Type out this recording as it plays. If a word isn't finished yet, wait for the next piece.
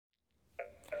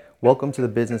Welcome to the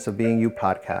Business of Being You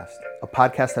podcast, a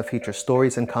podcast that features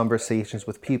stories and conversations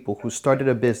with people who started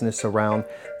a business around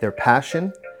their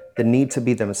passion, the need to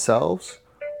be themselves,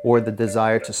 or the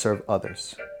desire to serve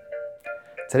others.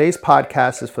 Today's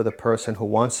podcast is for the person who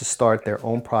wants to start their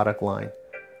own product line,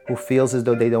 who feels as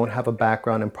though they don't have a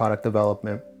background in product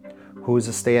development, who is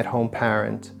a stay-at-home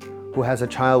parent, who has a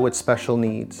child with special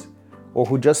needs, or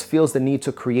who just feels the need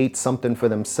to create something for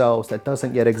themselves that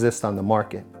doesn't yet exist on the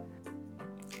market.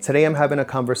 Today I'm having a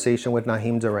conversation with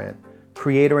Najm Duran,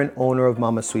 creator and owner of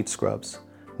Mama Sweet Scrubs.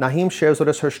 Najm shares with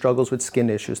us her struggles with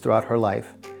skin issues throughout her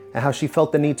life and how she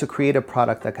felt the need to create a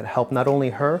product that could help not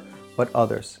only her, but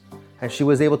others. And she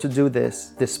was able to do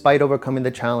this despite overcoming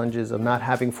the challenges of not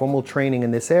having formal training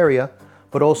in this area,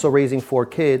 but also raising 4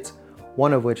 kids,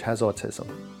 one of which has autism.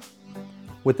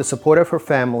 With the support of her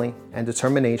family and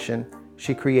determination,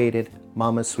 she created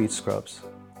Mama Sweet Scrubs.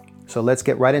 So let's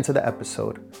get right into the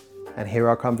episode and hear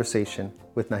our conversation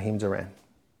with Najm Duran.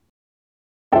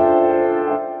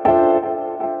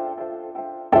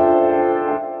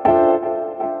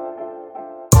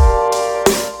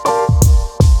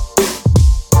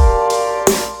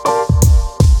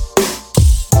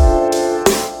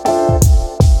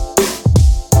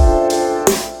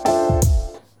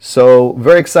 So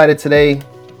very excited today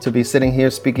to be sitting here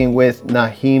speaking with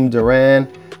Najm Duran,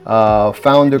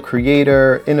 founder,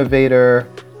 creator,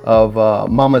 innovator of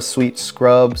Mama Sweet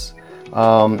Scrubs.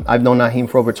 I've known Najm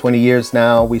for over 20 years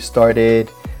now. We started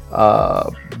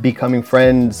becoming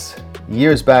friends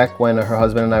years back when her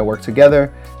husband and I worked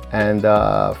together, and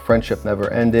friendship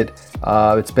never ended.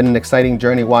 It's been an exciting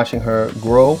journey watching her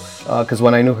grow, because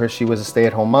when I knew her, she was a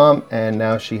stay-at-home mom, and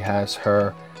now she has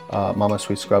her Mama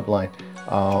Sweet Scrub line.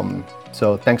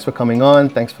 So thanks for coming on.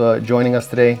 Thanks for joining us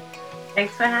today.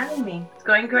 Thanks for having me. It's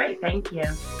going great. Thank you.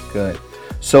 Good.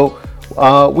 So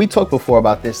we talked before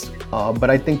about this, but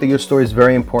I think that your story is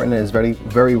very important and is very,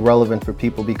 very relevant for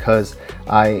people because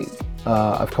I've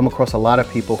come across a lot of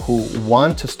people who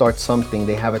want to start something.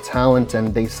 They have a talent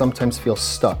and they sometimes feel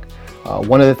stuck.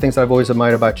 One of the things that I've always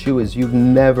admired about you is you've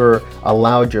never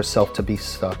allowed yourself to be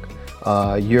stuck.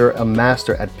 You're a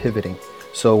master at pivoting.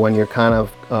 So when you're kind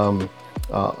of,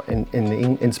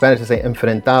 in Spanish they say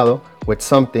enfrentado with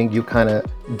something, you kind of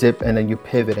dip and then you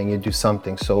pivot and you do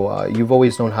something. So you've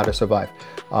always known how to survive.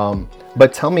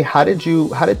 But tell me, how did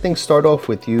things start off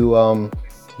with you,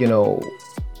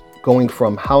 going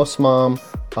from house mom,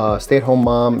 stay-at-home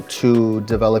mom to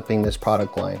developing this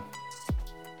product line?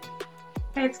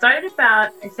 It started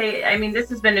this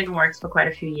has been in works for quite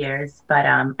a few years, but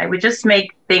I would just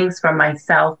make things for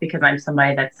myself because I'm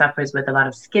somebody that suffers with a lot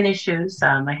of skin issues.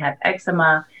 I have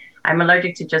eczema. I'm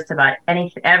allergic to just about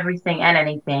everything and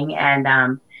anything.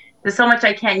 And there's so much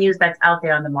I can't use that's out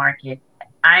there on the market.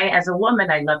 As a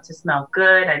woman, I love to smell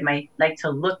good. I might like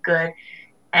to look good.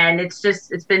 And it's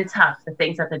been tough. The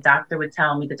things that the doctor would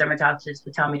tell me, the dermatologist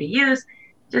would tell me to use,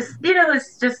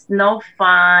 it's just no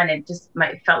fun. It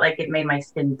felt like it made my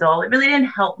skin dull. It really didn't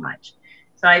help much.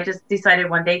 So I just decided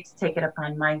one day to take it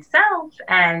upon myself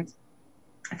and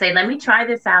say, let me try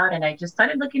this out. And I just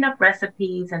started looking up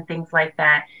recipes and things like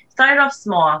that. Started off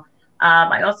small.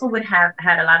 I also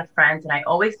had a lot of friends, and I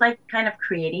always liked kind of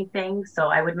creating things. So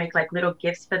I would make like little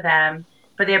gifts for them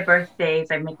for their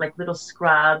birthdays. I make like little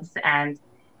scrubs. And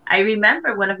I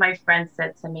remember one of my friends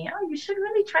said to me, "Oh, you should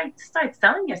really try to start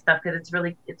selling your stuff because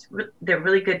they're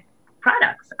really good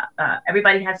products.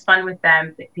 Everybody has fun with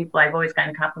them. People, I've always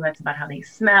gotten compliments about how they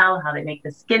smell, how they make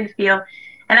the skin feel."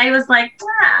 And I was like,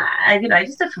 I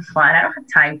just do it for fun. I don't have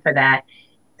time for that.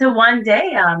 So one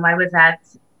day, I was at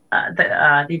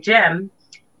the gym,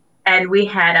 and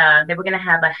they were going to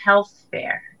have a health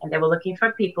fair, and they were looking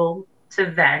for people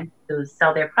to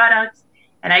sell their products.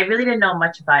 And I really didn't know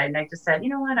much about it. And I just said, you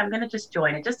know what, I'm going to just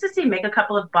join it just to make a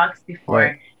couple of bucks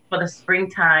for the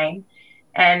springtime.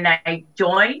 And I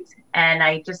joined, and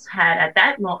I just had, at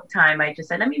that time, I just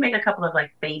said, let me make a couple of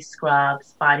like face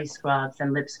scrubs, body scrubs,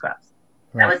 and lip scrubs.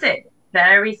 Right. That was it.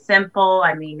 Very simple.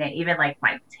 I mean, even like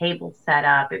my table set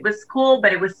up, it was cool,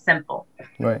 but it was simple.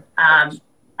 Right. I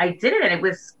did it, and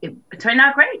it turned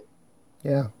out great.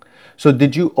 Yeah. So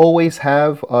did you always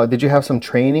have some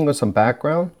training or some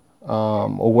background?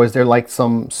 Or was there like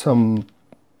some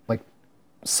like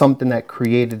something that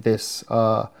created this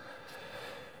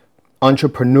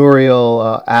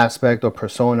entrepreneurial aspect or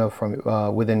persona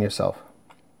from within yourself?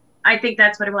 I think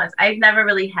that's what it was. I've never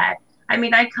really had. I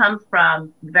mean, I come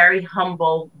from very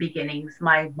humble beginnings.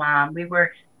 My mom,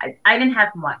 I didn't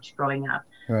have much growing up.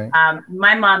 Right.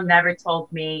 My mom never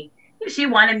told me. She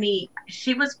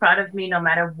was proud of me no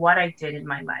matter what I did in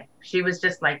my life. She was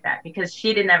just like that because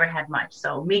she did never had much.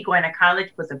 So me going to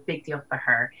college was a big deal for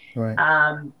her. Right.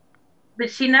 Um, but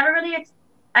she never really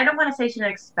I don't want to say she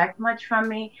didn't expect much from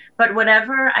me, but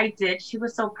whatever I did, she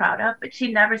was so proud of. But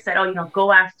she never said, "Oh,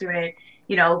 go after it."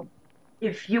 You know,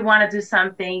 if you want to do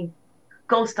something,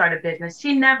 go start a business.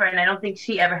 She never, and I don't think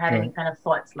she ever had any Right. kind of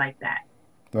thoughts like that.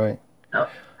 Right. So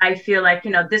I feel like,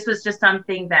 this was just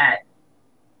something that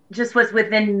just was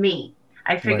within me.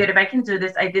 I Right. figured if I can do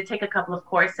this, I did take a couple of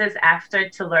courses after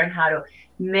to learn how to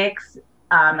mix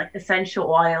like essential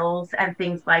oils and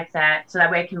things like that. So that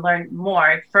way I can learn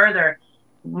more further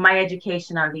my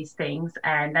education on these things.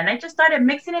 And then I just started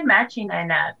mixing and matching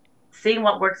and seeing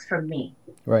what works for me.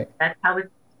 Right. That's how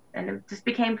and it just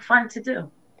became fun to do.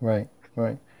 Right.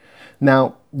 Right.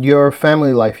 Now, your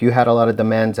family life, you had a lot of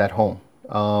demands at home.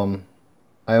 Um,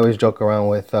 I always joke around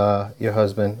with your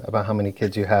husband about how many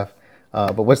kids you have.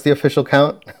 But what's the official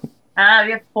count?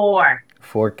 We have four,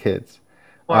 4 kids.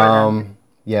 four of them.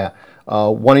 Yeah.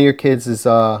 One of your kids is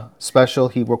special.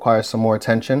 He requires some more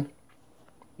attention.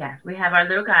 Yeah, we have our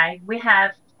little guy. We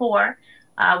have four.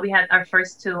 We had our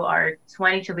first two are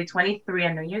 20, she'll be 23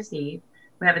 on New Year's Eve.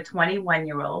 We have a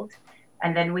 21-year-old.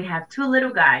 And then we have two little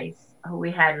guys who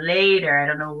we had later. I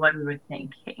don't know what we were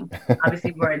thinking.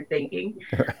 Obviously, we weren't thinking.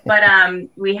 Right. But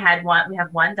we have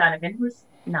one Donovan who's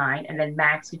 9, and then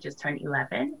Max who just turned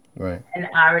 11. Right. And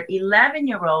our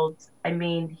 11-year-old, I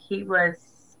mean, he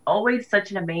was always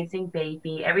such an amazing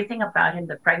baby. Everything about him,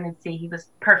 the pregnancy, he was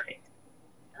perfect,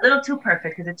 a little too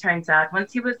perfect because it turns out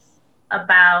once he was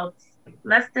about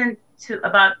less than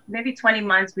about maybe 20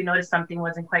 months, we noticed something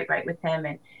wasn't quite right with him.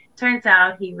 And turns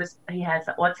out he has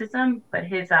autism, but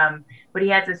what he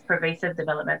has is pervasive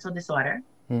developmental disorder,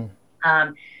 Hmm.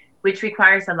 um, which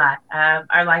requires a lot.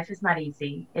 Our life is not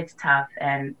easy. It's tough.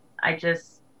 And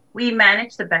we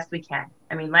manage the best we can.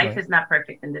 I mean, life Right. is not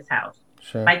perfect in this house.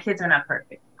 Sure. My kids are not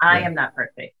perfect. I Right. am not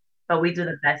perfect, but we do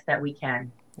the best that we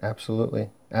can. Absolutely.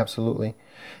 Absolutely.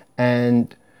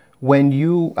 And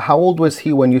how old was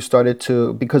he when you started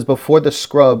to, because before the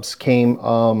scrubs came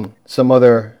some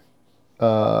other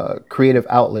creative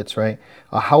outlets, right?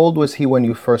 How old was he when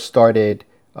you first started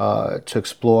to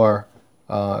explore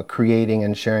creating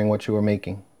and sharing what you were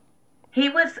making? He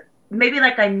was maybe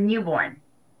like a newborn.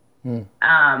 Hmm.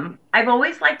 I've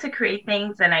always liked to create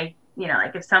things, and like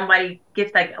if somebody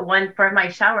gift like one for my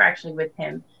shower actually with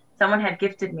him, someone had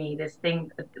gifted me this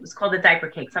thing. It was called a diaper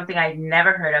cake, something I'd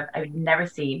never heard of, I'd never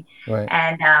seen, Right.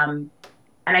 and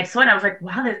I saw it. And I was like,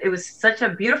 wow, it was such a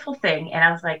beautiful thing, and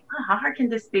I was like, oh, how hard can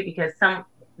this be? Because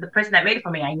the person that made it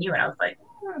for me, I knew, and I was like,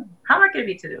 how hard could it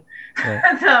be to do? Right.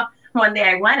 So one day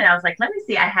I went and I was like, let me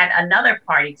see. I had another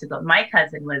party to go. My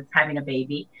cousin was having a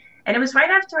baby, and it was right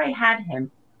after I had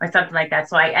him or something like that.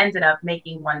 So I ended up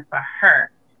making one for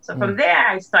her. So Hmm. from there,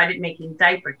 I started making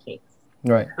diaper cakes.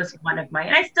 Right. That was one of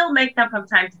and I still make them from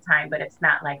time to time, but it's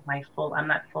not like I'm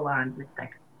not full on with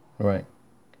diaper. Right.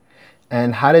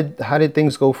 And how did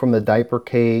things go from the diaper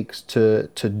cakes to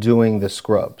doing the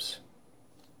scrubs?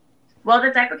 Well,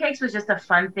 the diaper cakes was just a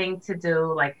fun thing to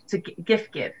do, like to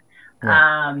gift give.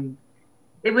 Right. Um,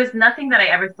 it was nothing that I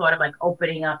ever thought of like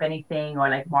opening up anything or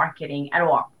like marketing at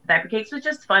all. Diaper cakes was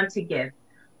just fun to give.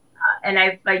 And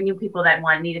I knew people that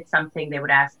needed something, they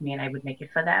would ask me and I would make it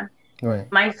for them.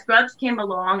 Right. My scrubs came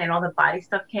along and all the body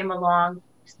stuff came along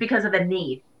just because of the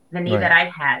need that Right. I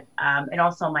had. And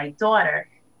also my daughter,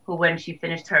 who when she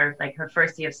finished her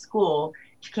first year of school,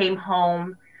 she came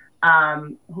home,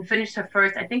 who finished her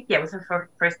first, I think, yeah, it was her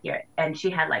first year. And she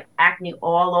had like acne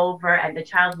all over. And the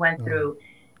child went Oh. through,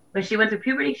 when she went through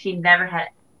puberty, she never had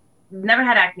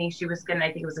acne. She was I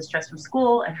think it was a stress from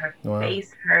school and her Wow.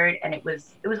 face hurt and it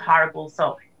was horrible.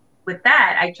 So with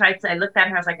that, I looked at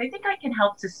her, I was like, I think I can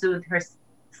help to soothe her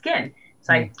skin.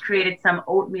 So Hmm. I created some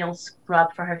oatmeal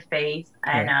scrub for her face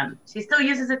and Right. she still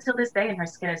uses it till this day and her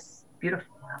skin is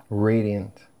beautiful now.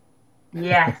 Radiant.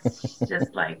 Yes,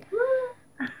 just like,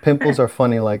 Pimples are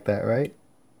funny like that, right?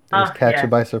 They just oh, catch you yes.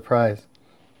 by surprise.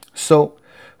 So,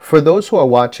 for those who are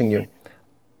watching you,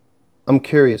 I'm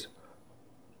curious,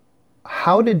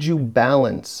 how did you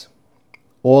balance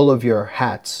all of your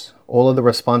hats, all of the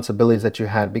responsibilities that you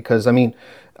had? Because, I mean,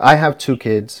 I have 2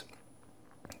 kids.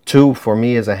 Two for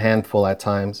me is a handful at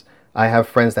times. I have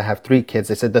friends that have 3 kids.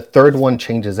 They said the third one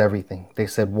changes everything. They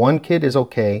said 1 kid is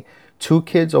okay, 2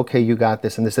 kids, okay, you got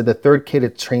this. And they said the third kid,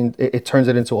 it turns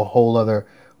it into a whole other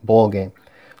ball game.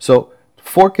 So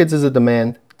 4 kids is a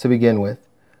demand to begin with.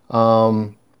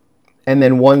 And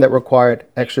then one that required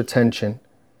extra attention.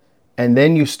 And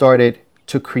then you started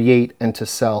to create and to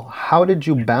sell. How did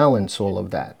you balance all of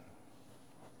that?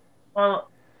 Well,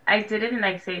 I did it and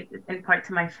I say it in part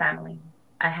to my family.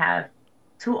 I have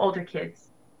two older kids,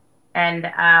 and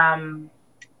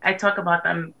I talk about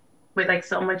them with like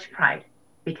so much pride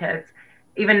because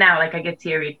even now, like I get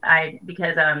teary eyed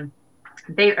because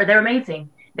they're amazing.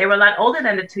 They were a lot older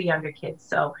than the two younger kids.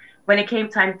 So when it came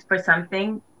time for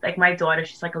something, like my daughter,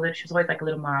 she's always like a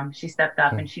little mom. She stepped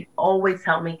up and she always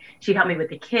helped me. She helped me with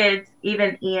the kids.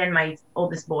 Even Ian, my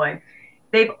oldest boy,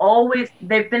 they've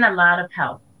been a lot of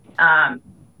help. Um,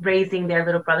 Raising their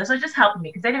little brothers, so just helping me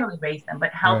because they didn't really raise them,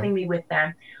 but Right. helping me with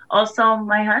them. Also,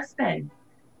 my husband,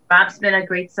 Rob's been a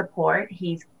great support.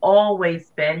 He's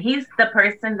the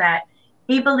person that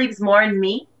he believes more in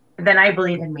me than I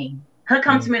believe in me. He'll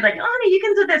come to Mm. me like, oh, you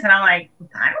can do this. And I'm like,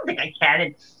 I don't think I can.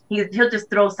 And he'll just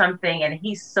throw something and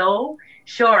he's so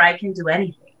sure I can do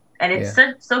anything. And it's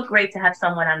Yeah. so great to have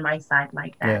someone on my side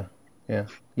like that. Yeah. Yeah.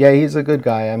 Yeah. He's a good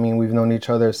guy. I mean, we've known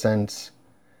each other since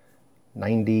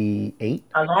 98.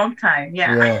 A long time.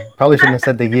 Yeah. Yeah. Probably shouldn't have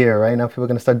said the year, right? Now people are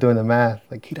going to start doing the math.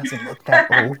 Like, he doesn't look that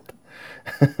old.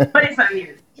 25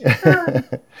 years.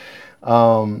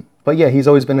 But yeah, he's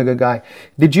always been a good guy.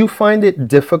 Did you find it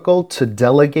difficult to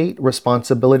delegate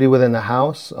responsibility within the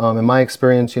house? In my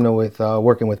experience, with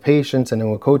working with patients and then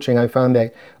with coaching, I found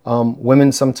that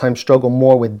women sometimes struggle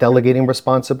more with delegating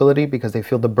responsibility because they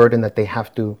feel the burden that they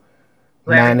have to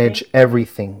Do everything. manage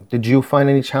everything. Did you find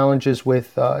any challenges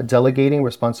with delegating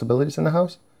responsibilities in the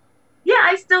house? Yeah,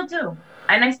 I still do.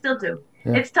 And I still do.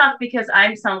 Yeah. It's tough because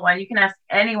I'm someone you can ask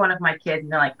any one of my kids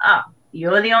and they're like, oh,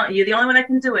 you're the only one that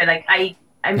can do it. Like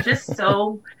I'm just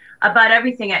so about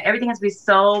everything. Everything has to be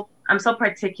I'm so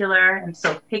particular. I'm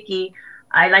so picky.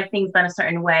 I like things done a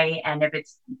certain way. And if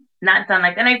it's not done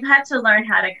like, and I've had to learn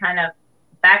how to kind of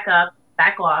back up,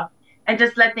 back off, and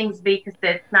just let things be because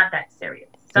it's not that serious.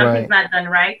 Something's Right. not done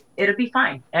right, it'll be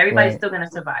fine. Everybody's Right. still gonna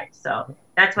survive. So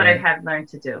that's what I've Right. had learned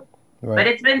to do. But Right.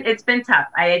 it's been tough.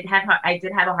 I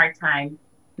did have a hard time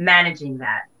managing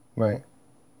that. Right.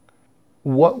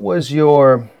 What was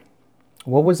your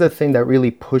What was the thing that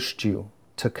really pushed you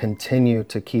to continue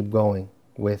to keep going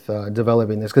with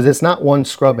developing this? Because it's not one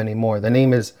scrub anymore. The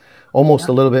name is almost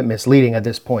a Yeah. little bit misleading at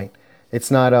this point. It's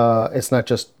not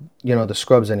just the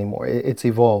scrubs anymore. It's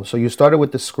evolved. So you started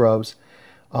with the scrubs.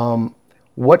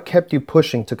 What kept you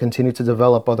pushing to continue to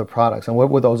develop other products, and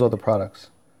what were those other products?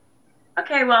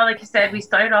 Okay, well, like you said, we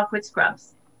started off with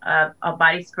scrubs, a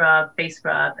body scrub, face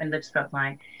scrub, and lip scrub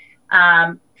line.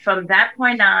 From that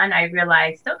point on, I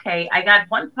realized, okay, I got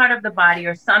one part of the body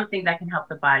or something that can help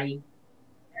the body.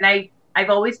 And I've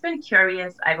always been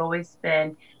curious. I've always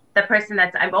been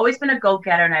a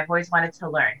go-getter and I've always wanted to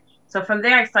learn. So from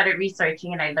there, I started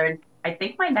researching and I learned, I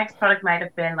think my next product might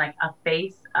have been like a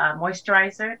face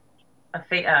moisturizer,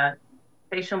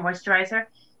 facial moisturizer.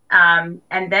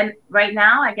 And then right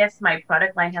now, I guess my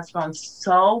product line has grown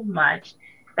so much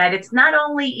that it's not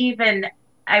only even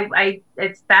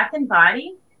it's bath and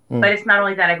body, but Mm. it's not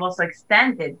only that I've also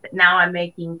extended. Now I'm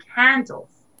making candles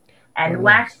Oh, and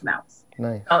wax nice. melts.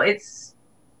 Nice. So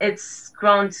it's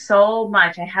grown so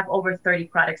much. I have over 30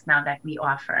 products now that we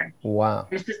offer. Wow.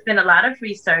 It's just been a lot of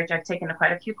research. I've taken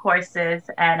quite a few courses,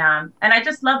 and I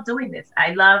just love doing this.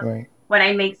 I love Right. when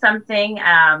I make something.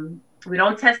 We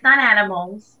don't test on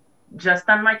animals, just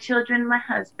on my children, and my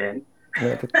husband.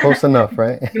 Yeah, close enough,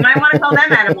 right? You might want to call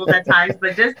them animals at times,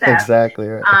 but just them. Exactly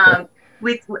right. Um,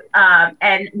 with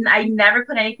and I never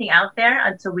put anything out there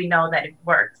until we know that it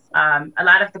works. A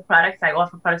lot of the products I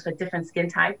offer products for different skin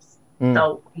types. Mm.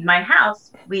 So in my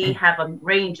house, we have a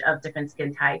range of different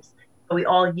skin types. So we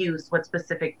all use what's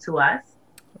specific to us.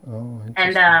 Oh,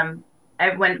 And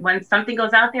interesting. when something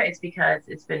goes out there, it's because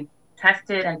it's been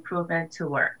tested and proven to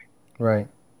work. Right.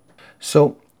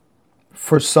 So,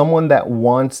 for someone that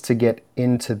wants to get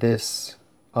into this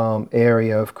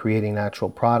area of creating natural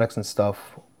products and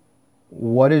stuff,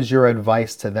 what is your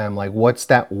advice to them? Like, what's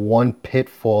that one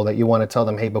pitfall that you want to tell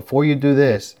them? Hey, before you do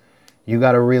this, you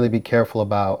got to really be careful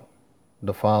about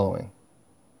the following.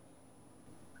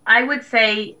 I would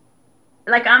say,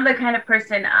 like, I'm the kind of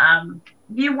person,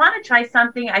 if you want to try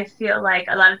something, I feel like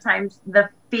a lot of times the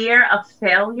fear of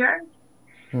failure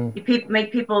Mm.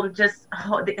 make people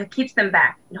it keeps them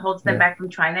back. It holds them Yeah. back from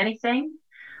trying anything.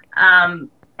 And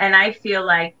I feel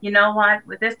like, you know what,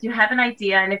 with this, you have an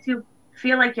idea. And if you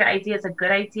feel like your idea is a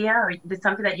good idea or there's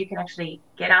something that you can actually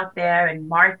get out there and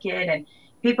market and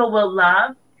people will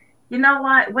love, you know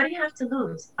what do you have to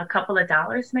lose? A couple of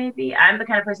dollars, maybe? I'm the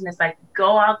kind of person that's like,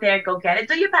 go out there, go get it,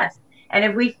 do your best. And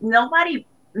if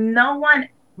no one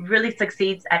really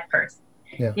succeeds at first.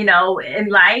 Yeah. In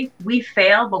life, we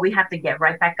fail, but we have to get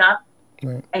right back up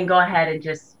Right. and go ahead and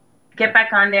just get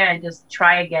back on there and just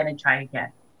try again and try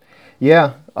again.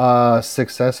 Yeah.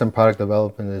 Success in product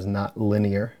development is not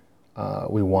linear.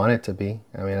 we want it to be.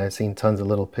 I mean, I've seen tons of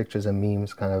little pictures and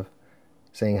memes kind of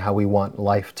saying how we want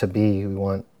life to be. We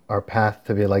want our path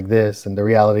to be like this, and the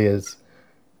reality is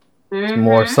it's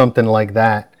more Mm-hmm. something like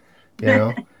that, you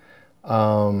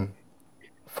know?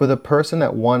 For the person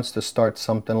that wants to start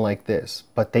something like this,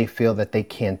 but they feel that they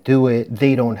can't do it,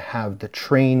 they don't have the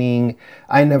training,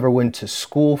 I never went to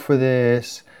school for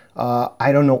this,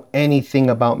 I don't know anything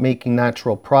about making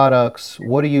natural products,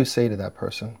 what do you say to that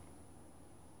person?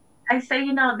 I say,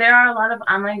 there are a lot of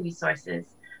online resources.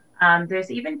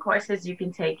 There's even courses you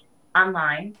can take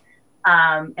online,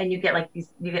 and you get like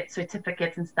you get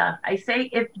certificates and stuff. I say,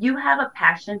 if you have a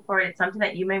passion for it, something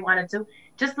that you may want to do,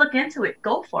 just look into it,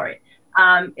 go for it.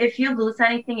 If you lose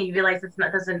anything and you realize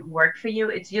doesn't work for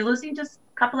you, you're losing just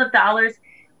a couple of dollars.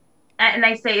 And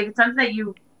I say, if it's something that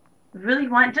you really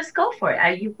want, just go for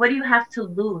it. What do you have to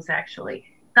lose, actually?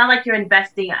 It's not like you're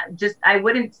investing. I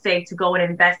wouldn't say to go and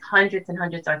invest hundreds and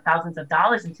hundreds or thousands of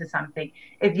dollars into something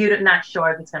if you're not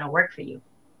sure if it's going to work for you.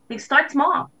 Like, start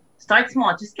small. Start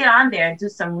small. Just get on there and do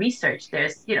some research.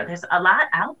 There's a lot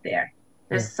out there.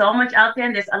 Yeah. There's so much out there,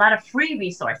 and there's a lot of free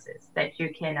resources that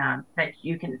you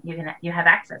have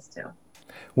access to.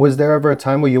 Was there ever a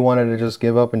time where you wanted to just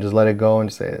give up and just let it go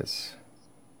and say it's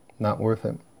not worth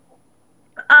it?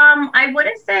 I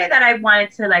wouldn't say that I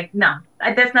wanted to, like, no.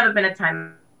 There's never been a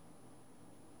time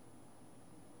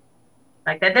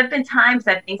like that. There've been times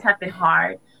that things have been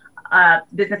hard,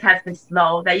 business has been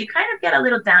slow, that you kind of get a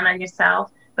little down on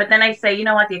yourself. But then I say, you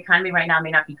know what, the economy right now may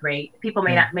not be great. People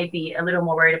Mm. may be a little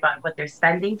more worried about what they're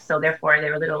spending, so therefore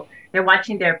they're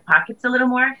watching their pockets a little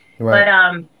more. Right.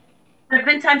 But there've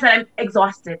been times that I'm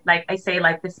exhausted. Like I say,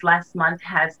 like this last month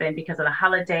has been, because of the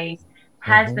holidays,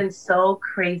 has Mm-hmm. been so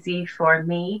crazy for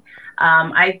me.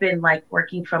 I've been like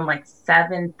working from like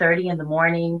 7:30 in the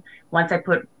morning. Once I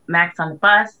put Max on the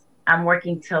bus, I'm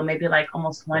working till maybe like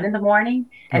almost 1 in the morning,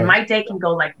 and Right. my day can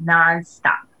go like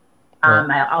nonstop.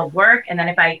 Right. I'll work, and then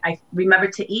if I remember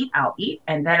to eat, I'll eat,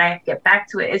 and then I get back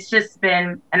to it. It's just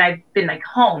been, and I've been like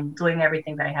home doing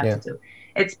everything that I have Yeah. to do.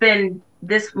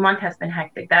 This month has been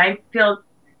hectic, that I feel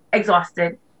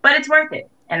exhausted, but it's worth it,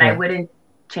 and I Right. wouldn't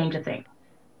change a thing.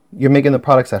 You're making the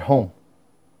products at home.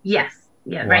 Yes,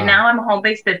 yeah. Right Wow. now, I'm a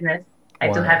home-based business. I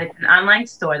do have Wow. It's an online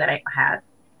store that I have.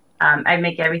 I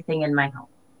make everything in my home.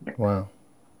 Yep. Wow.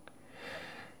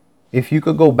 If you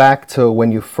could go back to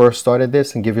when you first started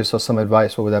this and give yourself some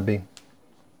advice, what would that be?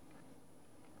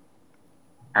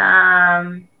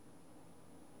 Um,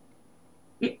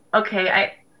 okay,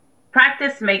 I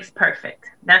practice makes perfect.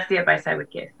 That's the advice I would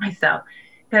give myself.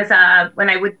 Because when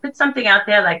I would put something out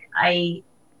there, like I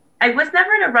was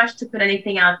never in a rush to put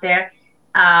anything out there.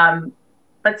 Um,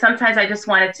 but sometimes I just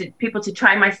wanted people to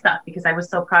try my stuff because I was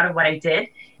so proud of what I did.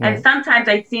 And Right. sometimes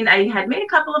I had made a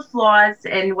couple of flaws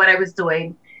in what I was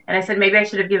doing, and I said maybe I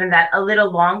should have given that a little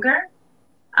longer.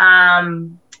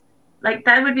 Um, like,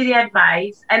 that would be the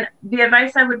advice. And the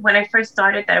advice I would, when I first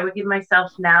started, that I would give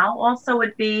myself now also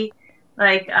would be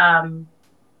like,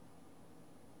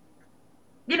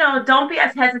 don't be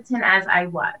as hesitant as I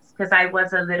was, because I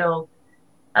was a little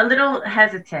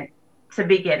hesitant to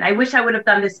begin. I wish I would have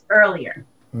done this earlier.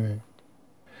 Right.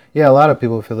 Yeah, a lot of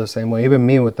people feel the same way. Even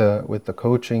me with the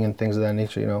coaching and things of that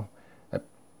nature, I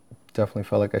definitely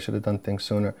felt like I should have done things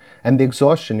sooner. And the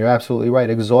exhaustion, you're absolutely right.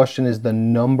 Exhaustion is the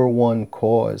number one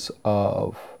cause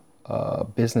of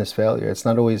business failure. It's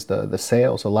not always the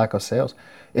sales or lack of sales.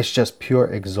 It's just pure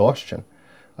exhaustion.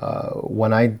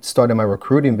 When I started my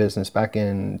recruiting business back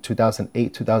in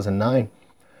 2008, 2009,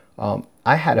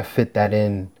 I had to fit that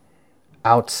in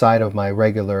outside of my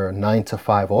regular 9 to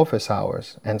 5 office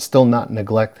hours and still not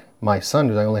neglect my son,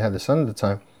 because I only had the son at the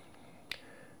time.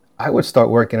 I would start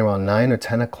working around 9 or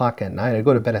 10 o'clock at night. I'd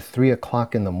go to bed at 3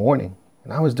 o'clock in the morning.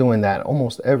 And I was doing that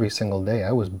almost every single day.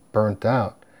 I was burnt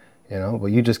out, but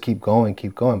you just keep going,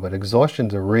 keep going. But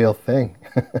exhaustion's a real thing,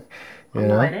 you Oh,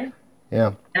 know? it is.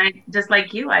 Yeah, And I just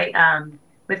like you, I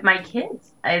with my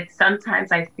kids, I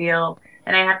sometimes I feel,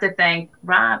 and I have to thank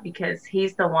Rob, because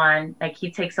he's the one, like, he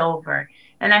takes over.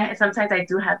 And I sometimes I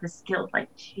do have this guilt,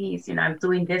 like, geez, I'm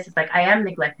doing this. It's like I am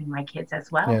neglecting my kids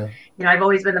as well. yeah, I've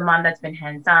always been the mom that's been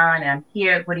hands-on, and I'm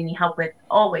here. What do you need help with?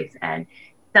 Always. And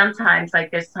sometimes, like,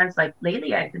 there's times like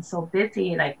lately I've been so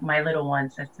busy, like my little one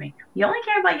says to me, "You only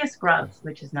care about your scrubs,"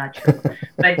 which is not true.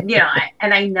 But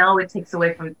I know it takes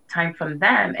away from time from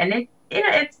them, and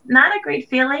it's not a great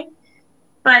feeling,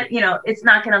 but it's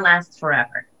not going to last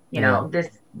forever. yeah.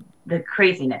 The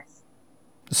craziness.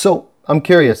 So I'm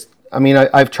curious. I mean,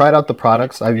 I've tried out the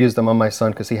products. I've used them on my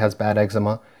son because he has bad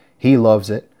eczema. He loves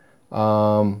it.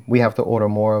 We have to order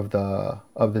more of the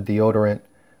deodorant.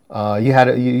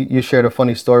 You shared a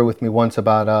funny story with me once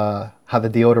about how the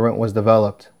deodorant was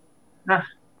developed. Ugh,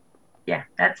 yeah,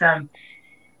 that's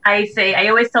I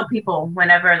always tell people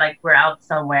whenever like we're out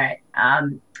somewhere,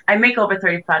 I make over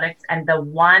 30 products, and the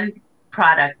one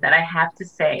product that I have to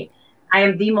say I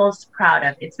am the most proud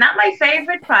of. It's not my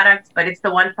favorite product, but it's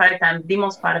the one product I'm the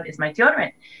most proud of is my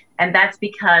deodorant. And that's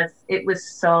because it was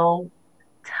so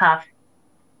tough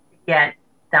to get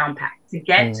down packed, to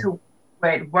get Mm, to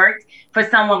where it worked for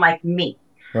someone like me.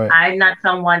 right. I'm not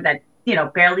someone that,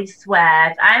 barely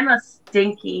sweats. I'm a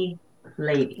stinky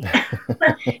lady.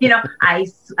 I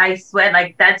sweat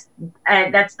like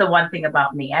that's the one thing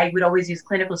about me. I would always use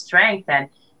clinical strength, and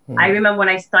I Mm, remember when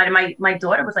I started, my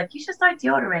daughter was like, "You should start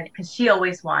deodorant," because she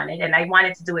always wanted, and I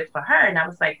wanted to do it for her, and I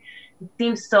was like, it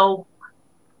seems so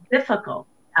difficult.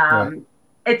 right.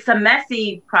 It's a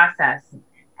messy process,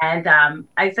 and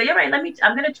I say, "All right,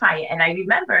 I'm gonna try it." And I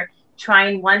remember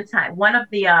trying one time. One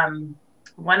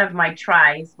of my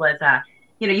tries was,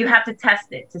 you have to test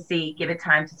it to see, give it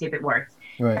time to see if it works.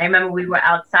 Right. I remember we were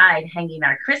outside hanging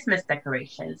our Christmas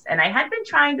decorations, and I had been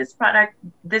trying this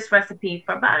recipe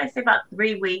for about, I say, about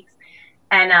 3 weeks,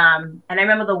 and I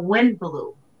remember the wind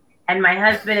blew, and my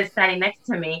husband is standing next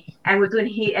to me, and we're doing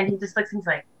heat, and he just looks, and he's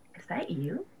like, "Is that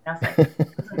you?" And I was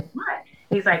like, "What?"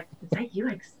 He's like, "Is that you?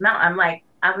 I smell." I'm like,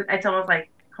 I told him, I was like,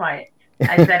 "Quiet."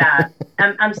 I said,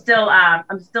 I'm still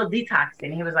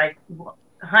detoxing." He was like,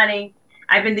 "Honey,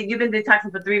 you've been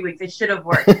detoxing for 3 weeks. It should have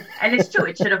worked." And it's true,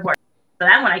 it should have worked. So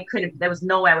that one I couldn't. There was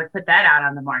no way I would put that out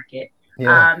on the market.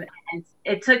 Yeah. Um, and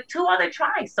it took two other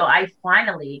tries, so I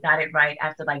finally got it right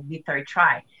after like the third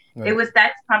try. Right.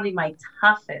 That's probably my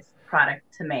toughest product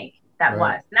to make. That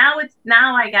Right. was.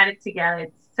 Now I got it together.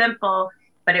 It's simple,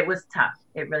 but it was tough.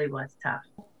 It really was tough.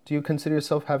 Do you consider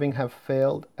yourself having have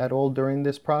failed at all during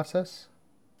this process?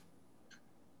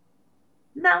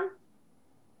 No,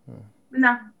 Mm,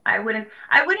 no, I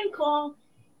wouldn't call.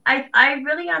 I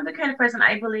really am the kind of person,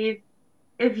 I believe,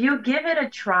 if you give it a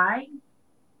try,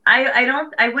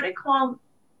 I wouldn't call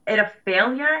it a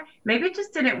failure. Maybe it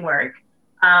just didn't work.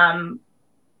 Um,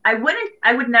 I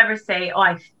would never say, "Oh,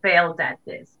 I failed at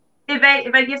this." If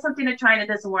I give something a try and it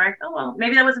doesn't work, oh well,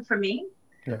 maybe that wasn't for me.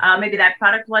 yeah. Maybe that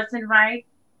product wasn't right.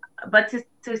 But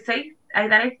to say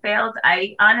that I failed,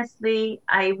 I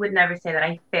would never say that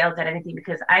I failed at anything,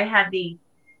 because I had the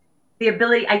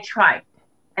ability. I tried.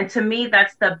 And to me,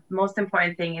 that's the most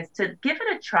important thing, is to give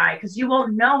it a try, because you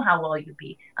won't know how well you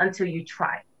be until you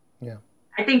try. Yeah.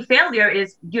 I think failure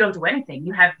is you don't do anything.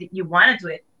 You want to do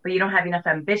it, but you don't have enough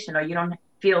ambition, or you don't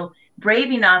feel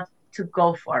brave enough to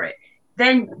go for it.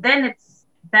 Then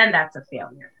that's a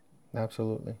failure.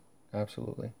 Absolutely.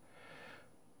 Absolutely.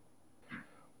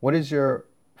 What is your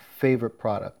favorite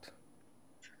product?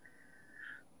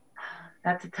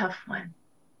 That's a tough one.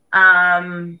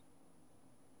 Um,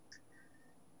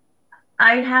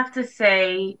 I'd have to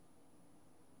say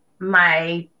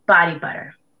my body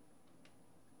butter.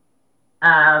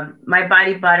 My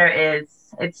body butter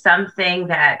it's something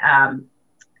that,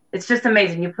 it's just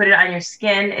amazing. You put it on your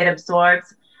skin, it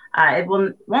absorbs. It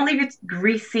won't leave it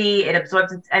greasy. It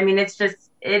absorbs. I mean, it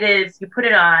is. You put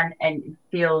it on and it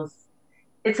feels.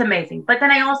 It's amazing. But then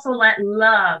I also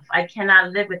love. I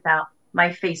cannot live without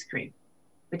my face cream,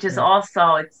 which is Mm.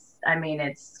 also, it's. I mean,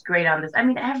 it's great on this. I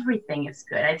mean, everything is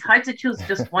good. It's hard to choose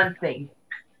just one thing.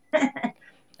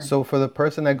 So for the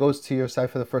person that goes to your site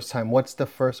for the first time, what's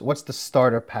the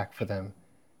starter pack for them?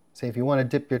 Say if you want to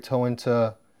dip your toe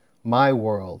into my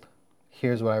world,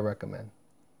 here's what I recommend.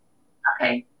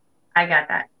 Okay, I got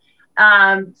that.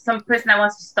 Some person that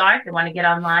wants to start, they want to get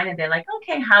online, and they're like,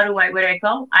 "Okay, where do I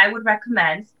go?" I would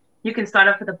recommend you can start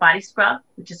off with a body scrub,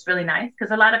 which is really nice,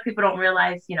 because a lot of people don't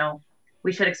realize,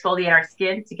 we should exfoliate our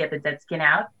skin to get the dead skin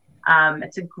out.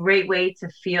 It's a great way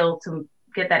to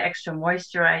get that extra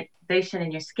moisturization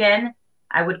in your skin.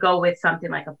 I would go with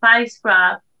something like a body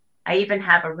scrub. I even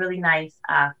have a really nice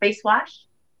face wash,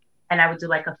 and I would do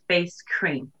like a face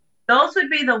cream. Those would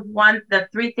be the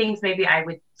three things maybe I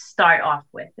would start off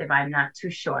with if I'm not too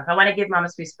sure. If I want to give mom a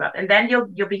sweet scrub, and then you'll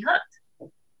be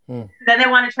hooked. Hmm. Then they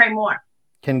want to try more.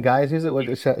 Can guys use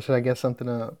it? Should I get something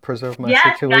to preserve my Yes,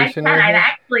 guys situation can. right And here?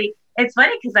 actually, it's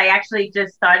funny because I actually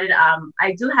just started.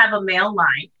 I do have a male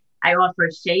line. I offer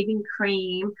shaving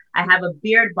cream. I have a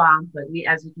beard balm, but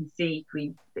as you can see,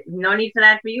 we no need for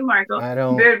that for you, Marco. I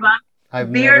don't. Beard balm, I've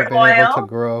never beard been able to oil,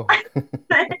 grow.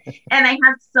 and I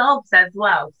have soaps as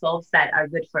well. Soaps that are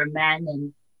good for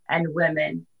men and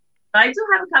women. So I do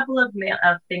have a couple of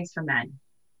things for men.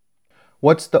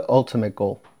 What's the ultimate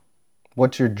goal?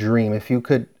 What's your dream? If you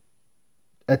could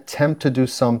attempt to do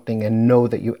something and know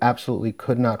that you absolutely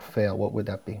could not fail, what would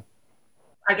that be?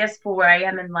 I guess for where I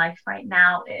am in life right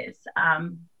now is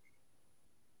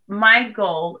my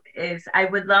goal is I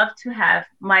would love to have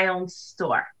my own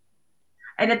store.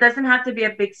 And it doesn't have to be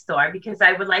a big store because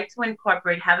I would like to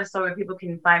incorporate, have a store where people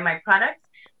can buy my products.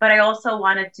 But I also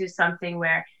want to do something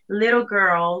where little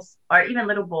girls or even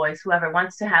little boys, whoever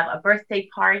wants to have a birthday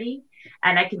party,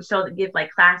 and I can show them, give like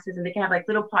classes, and they can have like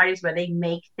little parties where they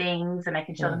make things, and I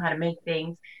can show them how to make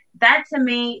things. That to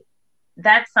me,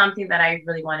 that's something that I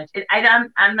really wanted.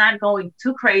 I'm not going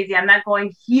too crazy. I'm not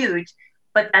going huge,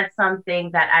 but that's something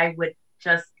that I would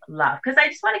just love because I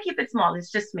just want to keep it small.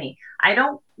 It's just me. I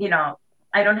don't,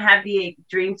 I don't have the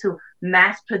dream to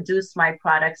mass produce my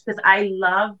products because I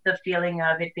love the feeling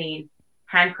of it being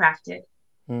handcrafted.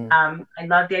 I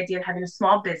love the idea of having a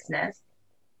small business.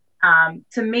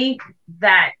 To me,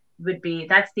 that's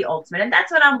the ultimate, and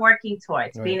that's what I'm working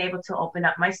towards, Right. being able to open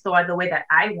up my store the way that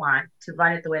I want to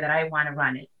run it, the way that I want to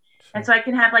run it. Sure. And so I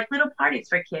can have like little parties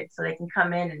for kids so they can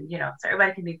come in and, so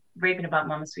everybody can be raving about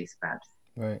Mama Sweet Scrubs.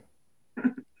 Right.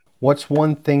 What's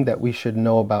one thing that we should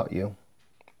know about you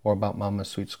or about Mama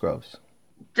Sweet Scrubs?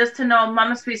 Just to know,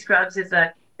 Mama Sweet Scrubs it's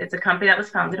a company that was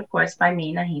founded, of course, by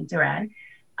me, Najm Duran.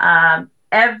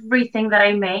 Everything that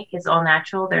I make is all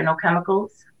natural. There are no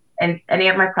chemicals in any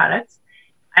of my products.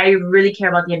 I really care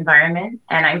about the environment,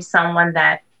 and I'm someone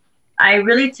that I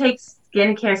really take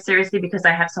skincare seriously because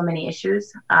I have so many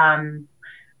issues.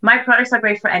 My products are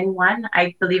great for anyone.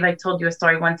 I believe I told you a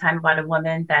story one time about a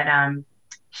woman that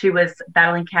she was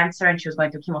battling cancer and she was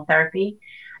going through chemotherapy.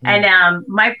 And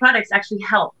my products actually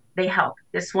help. They help.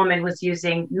 This woman was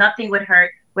using nothing would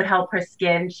help her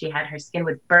skin. Her skin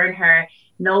would burn her.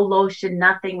 No lotion,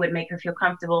 nothing would make her feel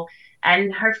comfortable.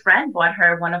 And her friend bought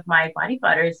her one of my body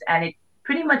butters, and it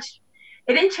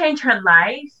didn't change her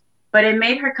life, but it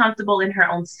made her comfortable in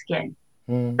her own skin.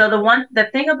 So the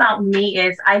thing about me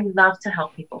is I love to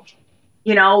help people.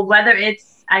 Whether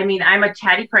I'm a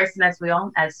chatty person, as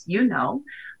you know.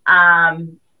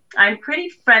 I'm pretty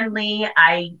friendly.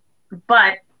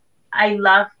 But I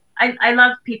love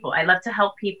people. I love to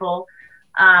help people,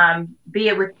 be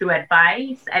it through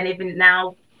advice, and even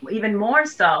more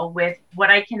so with what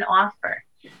I can offer.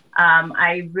 I'm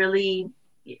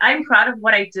proud of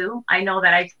what I do. I know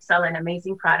that I sell an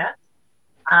amazing product.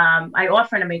 I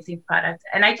offer an amazing product,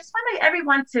 and I just want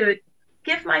everyone to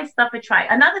give my stuff a try.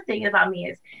 Another thing about me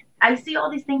is I see all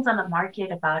these things on the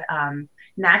market about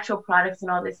natural products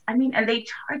and all this. And they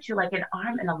charge you like an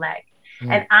arm and a leg.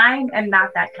 And I am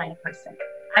not that kind of person.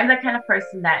 I'm the kind of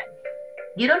person that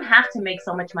you don't have to make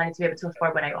so much money to be able to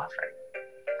afford what I offer.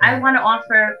 I want to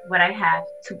offer what I have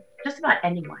to just about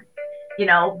anyone,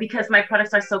 because my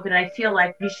products are so good. And I feel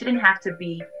like you shouldn't have to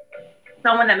be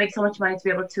someone that makes so much money to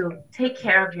be able to take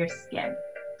care of your skin,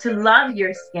 to love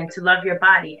your skin, to love your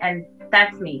body. And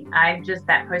that's me. I'm just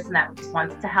that person that just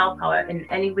wants to help in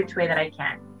any which way that I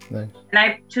can. Nice. And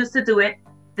I choose to do it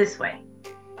this way.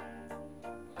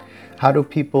 How do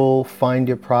people find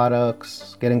your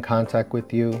products, get in contact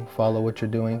with you, follow what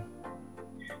you're doing?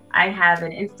 I have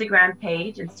an Instagram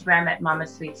page, Instagram at Mama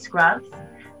Sweet Scrubs.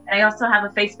 And I also have a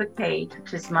Facebook page,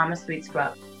 which is Mama Sweet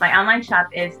Scrubs. My online shop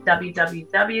is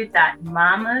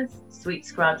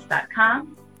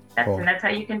www.mamassweetscrubs.com. That's how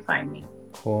you can find me.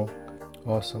 Cool.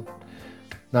 Awesome.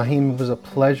 Najm, it was a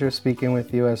pleasure speaking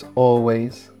with you as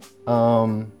always.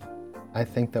 I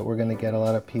think that we're going to get a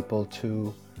lot of people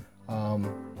to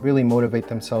really motivate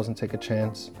themselves and take a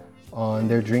chance on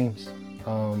their dreams.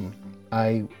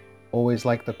 I always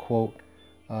like the quote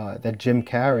that Jim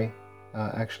Carrey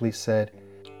actually said,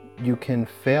 "You can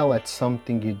fail at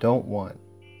something you don't want,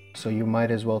 so you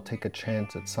might as well take a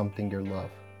chance at something you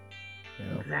love."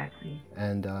 Exactly.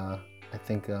 And I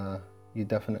think you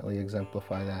definitely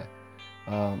exemplify that.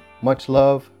 Much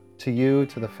love to you,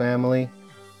 to the family,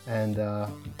 and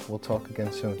we'll talk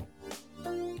again soon.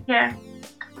 Yeah.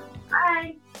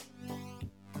 Bye.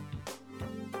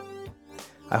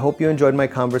 I hope you enjoyed my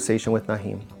conversation with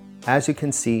Najm. As you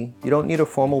can see, you don't need a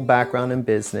formal background in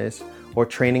business or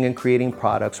training in creating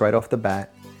products right off the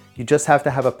bat. You just have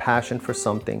to have a passion for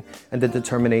something and the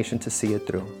determination to see it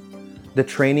through. The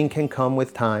training can come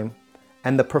with time,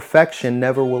 and the perfection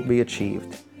never will be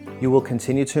achieved. You will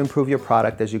continue to improve your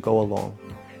product as you go along.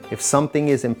 If something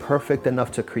is imperfect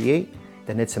enough to create,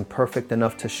 then it's imperfect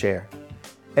enough to share.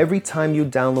 Every time you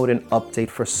download an update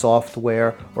for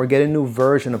software or get a new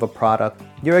version of a product,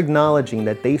 you're acknowledging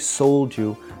that they sold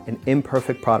you an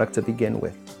imperfect product to begin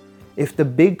with. If the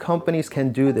big companies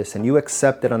can do this and you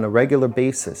accept it on a regular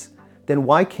basis, then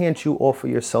why can't you offer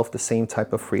yourself the same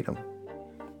type of freedom?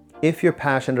 If you're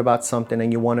passionate about something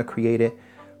and you want to create it,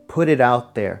 put it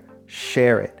out there,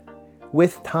 share it.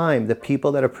 With time, the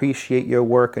people that appreciate your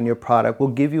work and your product will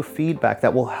give you feedback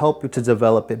that will help you to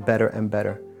develop it better and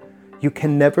better. You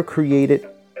can never create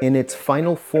it in its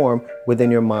final form within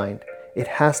your mind. It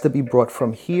has to be brought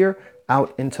from here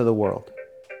out into the world.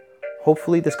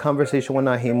 Hopefully this conversation with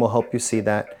Najm will help you see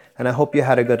that, and I hope you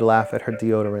had a good laugh at her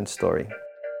deodorant story.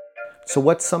 So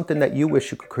what's something that you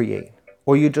wish you could create,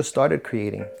 or you just started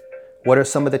creating? What are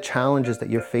some of the challenges that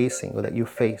you're facing or that you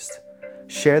faced?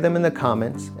 Share them in the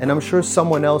comments, and I'm sure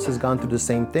someone else has gone through the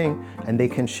same thing and they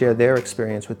can share their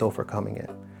experience with overcoming it.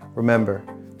 Remember,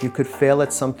 you could fail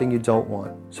at something you don't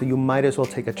want, so you might as well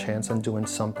take a chance on doing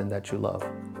something that you love.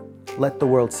 Let the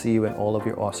world see you in all of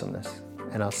your awesomeness,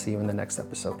 and I'll see you in the next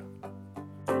episode.